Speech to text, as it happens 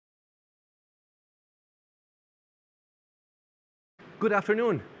Good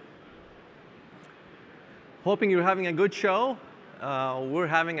afternoon. Hoping you're having a good show. We're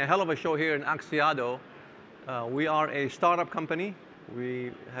having a hell of a show here in Axiado. We are a startup company.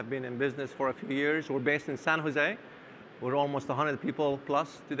 We have been in business for a few years. We're based in San Jose. We're almost 100 people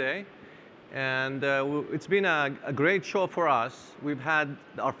plus today. And it's been a great show for us. We've had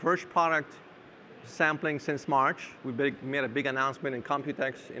our first product sampling since March. We made a big announcement in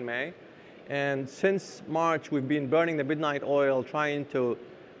Computex in May. And since March, we've been burning the midnight oil, trying to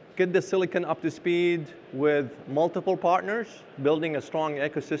get the silicon up to speed with multiple partners, building a strong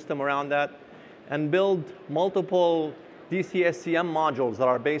ecosystem around that, and build multiple DC-SCM modules that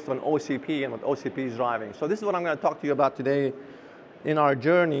are based on OCP and what OCP is driving. So this is what I'm going to talk to you about today in our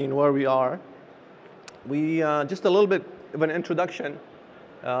journey and where we are. Just a little bit of an introduction.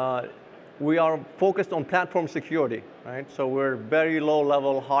 We are focused on platform security, right? So we're very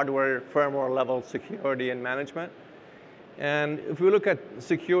low-level hardware, firmware-level security and management. And if we look at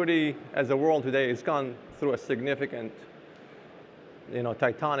security as a world today, it's gone through a significant,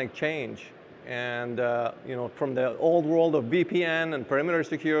 tectonic change. And from the old world of VPN and perimeter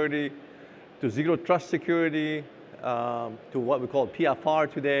security to zero trust security to what we call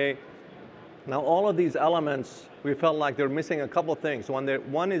PFR today. Now, all of these elements, we felt like they're missing a couple of things.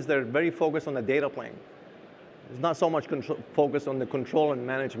 One is they're very focused on the data plane. It's not so much focused on the control and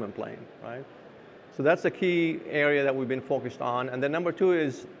management plane, right? So that's a key area that we've been focused on. And then number two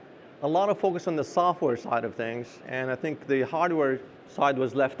is a lot of focus on the software side of things. And I think the hardware side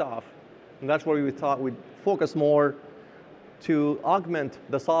was left off. And that's where we thought we'd focus more to augment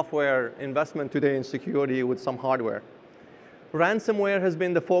the software investment today in security with some hardware. Ransomware has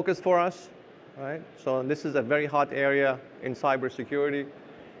been the focus for us. Right? So this is a very hot area in cybersecurity.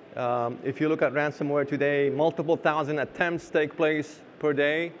 If you look at ransomware today, multiple thousand attempts take place per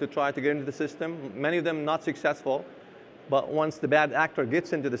day to try to get into the system. Many of them not successful, but once the bad actor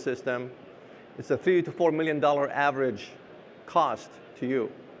gets into the system, it's a $3 to $4 million average cost to you.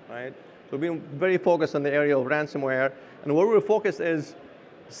 Right? So we've been very focused on the area of ransomware, and where we're focused is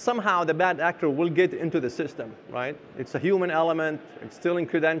somehow the bad actor will get into the system, right? It's a human element, it's stealing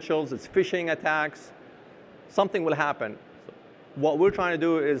credentials, it's phishing attacks, something will happen. What we're trying to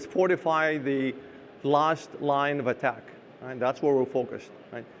do is fortify the last line of attack, right? That's where we're focused,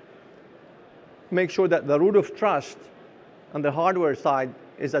 right? Make sure that the root of trust on the hardware side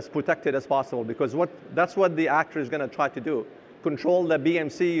is as protected as possible, because that's what the actor is going to try to do. Control the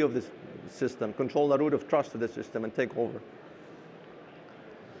BMC of the system, control the root of trust of the system, and take over.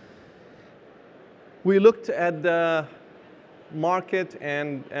 We looked at the market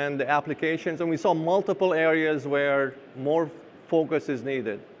and the applications, and we saw multiple areas where more focus is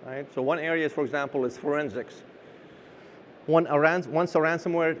needed. Right? So one area, for example, is forensics. Once a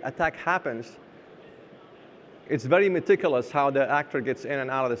ransomware attack happens, it's very meticulous how the actor gets in and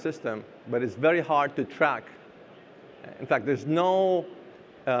out of the system, but it's very hard to track. In fact, there's no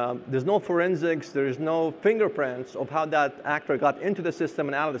forensics, there's no fingerprints of how that actor got into the system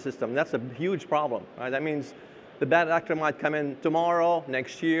and out of the system. That's a huge problem, right? That means the bad actor might come in tomorrow,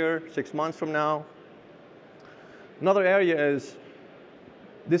 next year, 6 months from now. Another area is,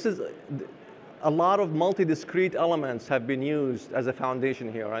 a lot of multi-discrete elements have been used as a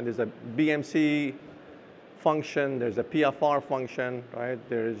foundation here, right? There's a BMC function, there's a PFR function, right?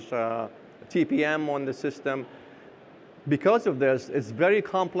 There's a TPM on the system. Because of this, it's very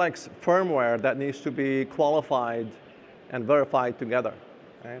complex firmware that needs to be qualified and verified together.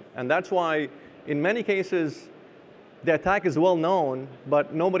 Right? And that's why, in many cases, the attack is well known,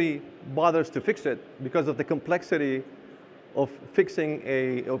 but nobody bothers to fix it because of the complexity of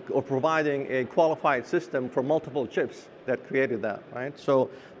of providing a qualified system for multiple chips that created that. Right?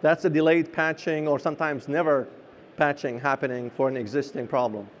 So that's a delayed patching or sometimes never patching happening for an existing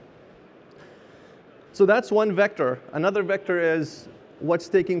problem. So that's one vector. Another vector is what's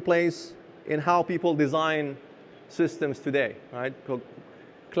taking place in how people design systems today, right?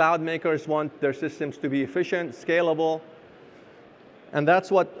 Cloud makers want their systems to be efficient, scalable, and that's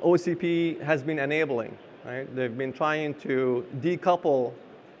what OCP has been enabling, right? They've been trying to decouple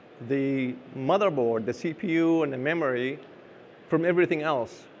the motherboard, the CPU, and the memory from everything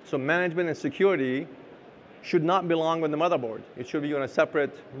else. So management and security should not belong on the motherboard. It should be on a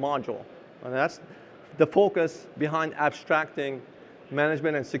separate module. And that's the focus behind abstracting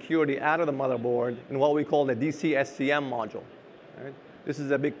management and security out of the motherboard in what we call the DC-SCM module. Right? This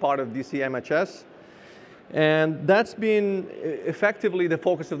is a big part of DC-MHS. And that's been effectively the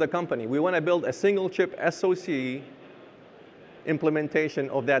focus of the company. We want to build a single chip SoC implementation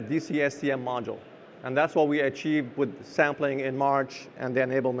of that DC-SCM module. And that's what we achieved with sampling in March and the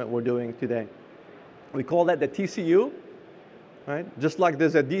enablement we're doing today. We call that the TCU. right? Just like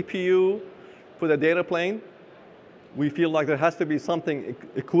there's a DPU for the data plane, we feel like there has to be something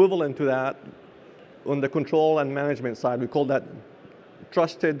equivalent to that on the control and management side. We call that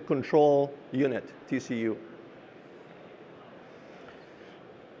Trusted Control Unit, TCU.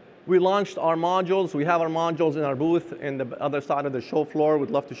 We launched our modules. We have our modules in our booth in the other side of the show floor. We'd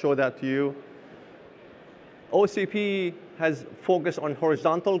love to show that to you. OCP has focused on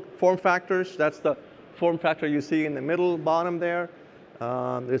horizontal form factors. That's the form factor you see in the middle bottom there.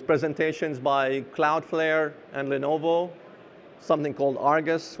 There's presentations by Cloudflare and Lenovo, something called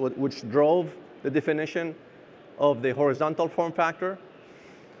Argus, which drove the definition of the horizontal form factor.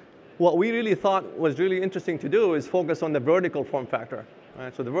 What we really thought was really interesting to do is focus on the vertical form factor.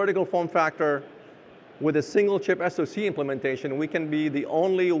 Right? So the vertical form factor, with a single chip SoC implementation, we can be the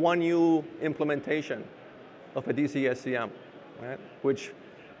only 1U implementation of a DC-SCM, right? Which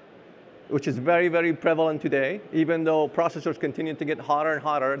is very, very prevalent today. Even though processors continue to get hotter and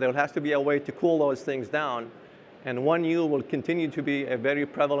hotter, there has to be a way to cool those things down. And 1U will continue to be a very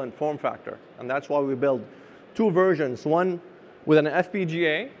prevalent form factor. And that's why we build two versions, one with an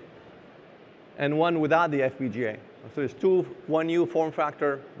FPGA and one without the FPGA. So there's two 1U form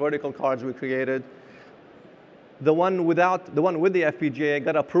factor vertical cards we created. The one with the FPGA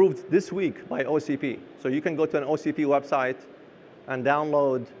got approved this week by OCP. So you can go to an OCP website and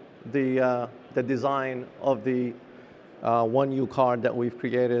download the design of the 1U card that we've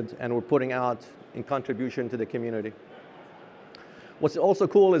created and we're putting out in contribution to the community. What's also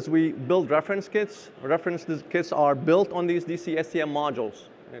cool is we build reference kits. Reference kits are built on these DC-SCM modules.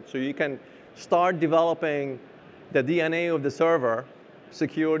 Right? So you can start developing the DNA of the server,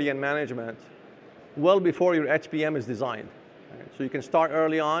 security and management, well before your HBM is designed. Right? So you can start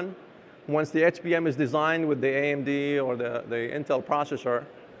early on. Once the HBM is designed with the AMD or the Intel processor,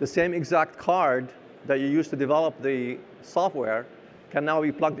 the same exact card that you used to develop the software can now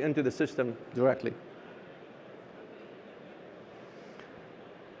be plugged into the system directly.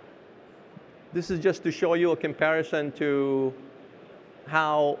 This is just to show you a comparison to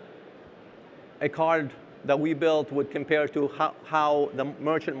how a card that we built would compare to how the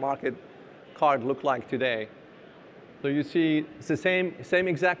merchant market card looked like today. So you see it's the same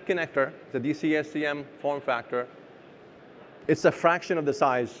exact connector, the DC-SCM form factor. It's a fraction of the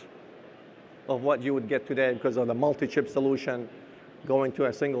size of what you would get today because of the multi-chip solution going to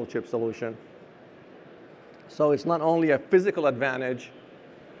a single chip solution. So it's not only a physical advantage,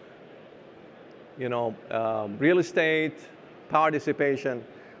 real estate, power dissipation,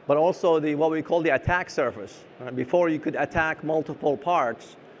 but also what we call the attack surface. Right? Before you could attack multiple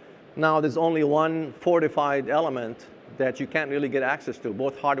parts, now there's only one fortified element that you can't really get access to,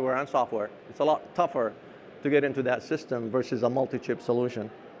 both hardware and software. It's a lot tougher to get into that system versus a multi-chip solution.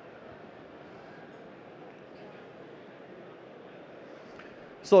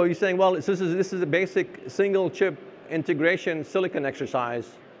 So you're saying, well, this is a basic single chip integration silicon exercise.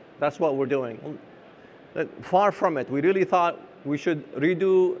 That's what we're doing. Far from it. We really thought we should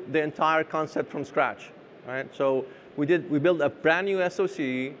redo the entire concept from scratch. Right? So we built a brand new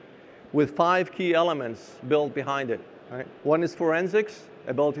SoC with 5 key elements built behind it. Right? One is forensics,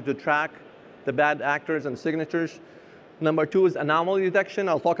 ability to track the bad actors and signatures. Number 2 is anomaly detection.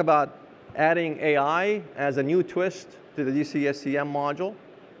 I'll talk about adding AI as a new twist to the DC-SCM module.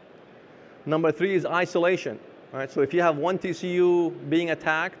 Number 3 is isolation. Right? So if you have one TCU being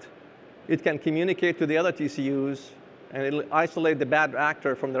attacked, it can communicate to the other TCUs, and it'll isolate the bad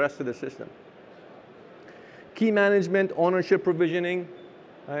actor from the rest of the system. Key management, ownership provisioning.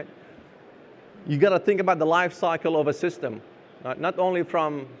 Right? You got to think about the life cycle of a system, right? Not only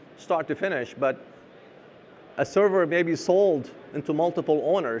from start to finish, but a server may be sold into multiple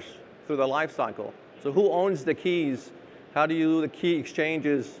owners through the life cycle. So who owns the keys? How do you do the key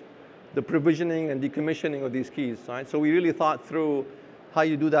exchanges, the provisioning and decommissioning of these keys? Right? So we really thought through how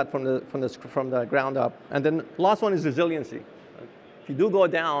you do that from the ground up. And then last one is resiliency. If you do go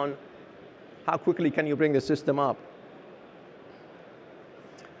down, how quickly can you bring the system up?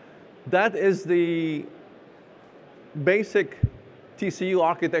 That is the basic TCU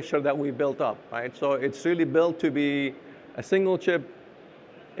architecture that we built up, right? So it's really built to be a single chip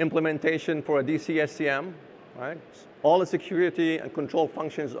implementation for a DC-SCM, right? All the security and control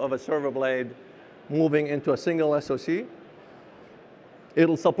functions of a server blade moving into a single SoC.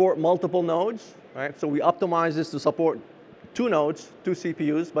 It'll support multiple nodes, right? So we optimize this to support 2 nodes, 2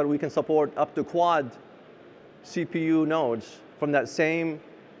 CPUs, but we can support up to quad CPU nodes from that same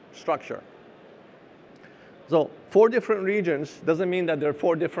structure. So 4 different regions doesn't mean that there are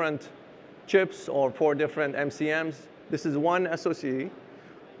 4 different chips or 4 different MCMs. This is one SoC.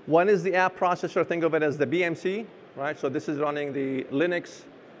 One is the app processor. Think of it as the BMC. right? So this is running the Linux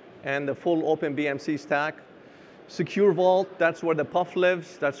and the full OpenBMC stack. Secure Vault, that's where the puff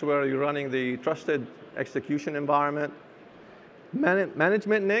lives. That's where you're running the trusted execution environment.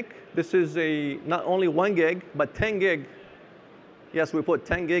 Management NIC, this is not only 1 gig, but 10 gig. Yes, we put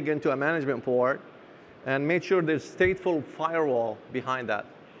 10 gig into a management port and made sure there's stateful firewall behind that.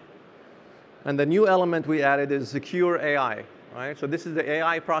 And the new element we added is secure AI, right? So this is the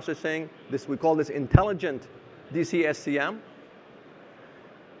AI processing. We call this intelligent DC-SCM.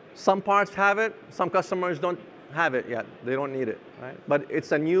 Some parts have it, some customers don't have it yet. They don't need it, right? But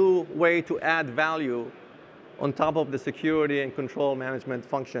it's a new way to add value on top of the security and control management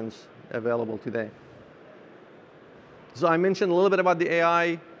functions available today. So I mentioned a little bit about the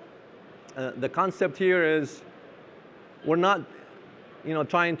AI. The concept here is we're not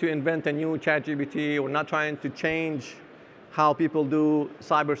trying to invent a new ChatGPT. We're not trying to change how people do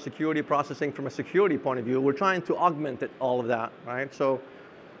cybersecurity processing from a security point of view. We're trying to augment all of that, right? So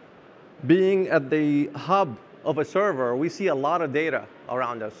being at the hub of a server, we see a lot of data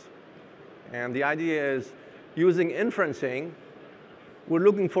around us. And the idea is using inferencing, we're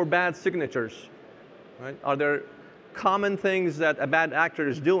looking for bad signatures, right? Are there common things that a bad actor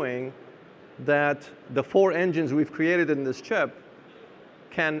is doing that the 4 engines we've created in this chip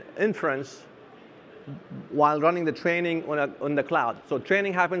can inference while running the training on the cloud? So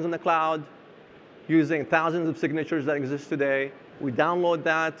training happens on the cloud using thousands of signatures that exist today. We download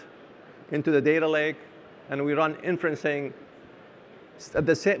that into the data lake, and we run inferencing at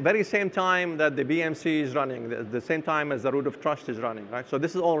the very same time that the BMC is running, the same time as the root of trust is running, right? So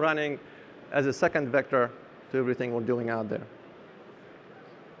this is all running as a second vector to everything we're doing out there.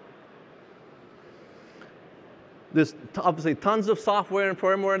 There's obviously tons of software and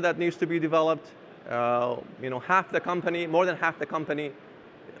firmware that needs to be developed. Half the company, more than half the company,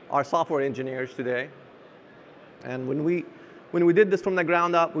 are software engineers today. And when we did this from the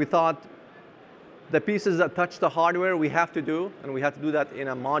ground up, we thought the pieces that touch the hardware we have to do, and we have to do that in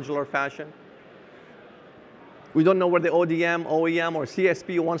a modular fashion. We don't know where the ODM, OEM, or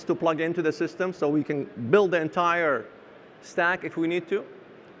CSP wants to plug into the system, so we can build the entire stack if we need to.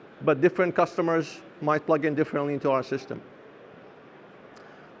 But different customers might plug in differently into our system.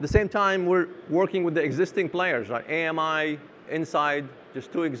 At the same time, we're working with the existing players, like AMI, Inside,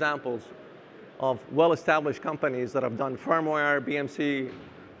 just 2 examples of well-established companies that have done firmware, BMC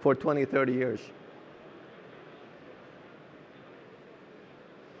for 20, 30 years.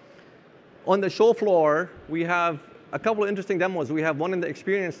 On the show floor, we have a couple of interesting demos. We have one in the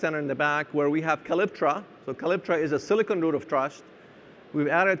experience center in the back where we have Calyptra. So Calyptra is a silicon root of trust. We've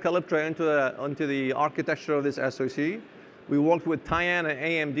added Calyptra into the architecture of this SoC. We worked with Tyan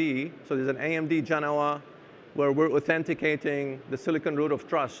and AMD. So there's an AMD Genoa where we're authenticating the silicon root of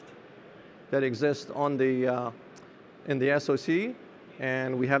trust that exists on in the SoC.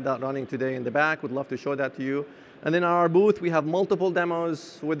 And we have that running today in the back. We'd love to show that to you. And then in our booth, we have multiple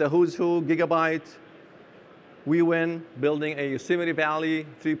demos with the who's who, Gigabyte, WeWin, building a Yosemite Valley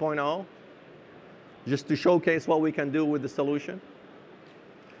 3.0, just to showcase what we can do with the solution.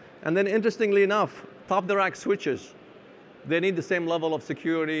 And then interestingly enough, top-of-the-rack switches, they need the same level of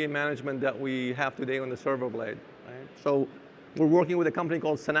security and management that we have today on the server blade, right? So we're working with a company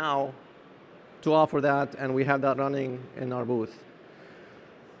called Sanao to offer that, and we have that running in our booth.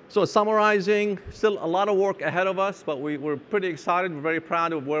 So summarizing, still a lot of work ahead of us, but we're pretty excited. We're very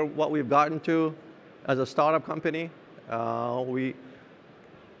proud of what we've gotten to as a startup company. We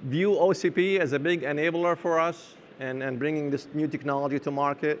view OCP as a big enabler for us and bringing this new technology to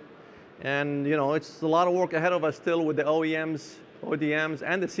market. And it's a lot of work ahead of us still with the OEMs, ODMs,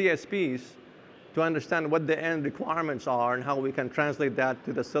 and the CSPs to understand what the end requirements are and how we can translate that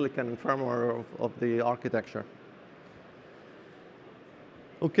to the silicon and firmware of the architecture.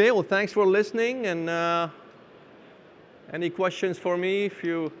 Okay, well, thanks for listening. And any questions for me? If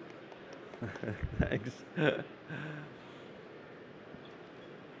you, thanks.